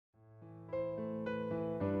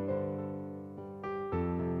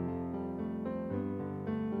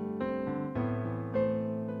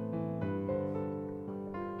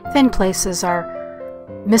Thin places are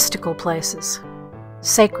mystical places,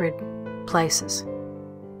 sacred places.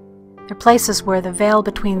 They're places where the veil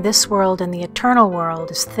between this world and the eternal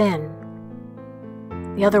world is thin.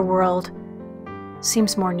 The other world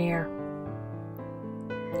seems more near.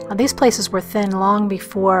 Now, these places were thin long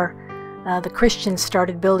before the Christians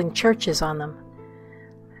started building churches on them.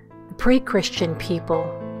 The pre-Christian people,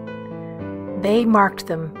 they marked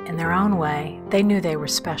them in their own way. They knew they were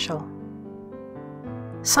special.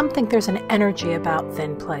 Some think there's an energy about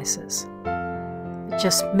thin places. It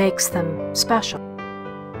just makes them special.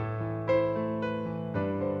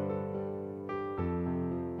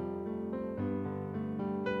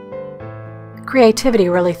 Creativity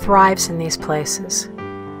really thrives in these places.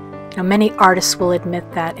 Many artists will admit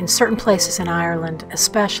that in certain places in Ireland,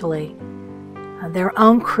 especially, their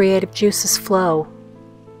own creative juices flow.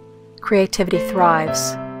 Creativity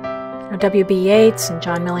thrives. W.B. Yeats and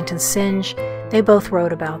John Millington Synge, they both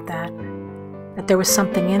wrote about that there was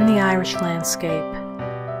something in the Irish landscape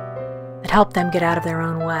that helped them get out of their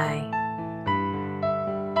own way.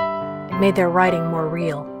 It made their writing more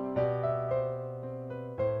real.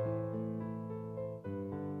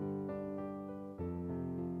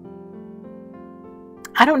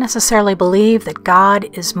 I don't necessarily believe that God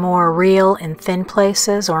is more real in thin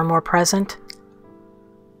places or more present.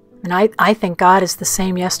 And I think God is the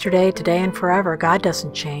same yesterday, today, and forever. God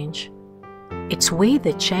doesn't change. It's we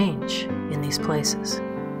that change in these places.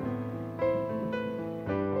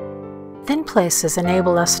 Thin places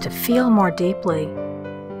enable us to feel more deeply,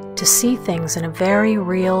 to see things in a very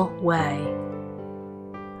real way.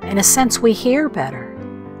 In a sense, we hear better.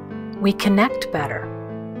 We connect better.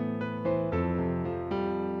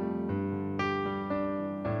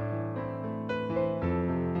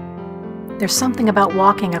 There's something about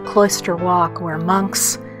walking a cloister walk where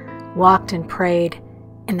monks walked and prayed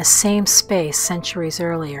in the same space centuries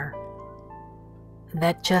earlier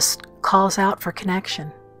that just calls out for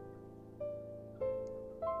connection.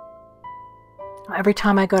 Every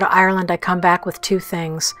time I go to Ireland, I come back with two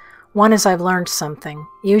things. One is I've learned something.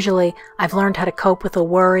 Usually, I've learned how to cope with a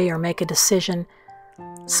worry or make a decision.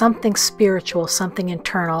 Something spiritual, something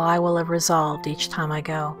internal I will have resolved each time I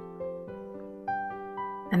go.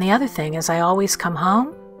 And the other thing is I always come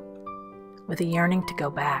home with a yearning to go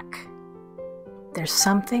back. There's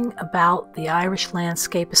something about the Irish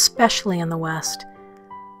landscape, especially in the West,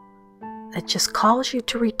 that just calls you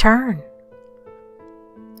to return.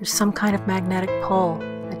 There's some kind of magnetic pull.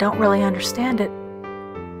 I don't really understand it,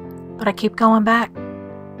 but I keep going back.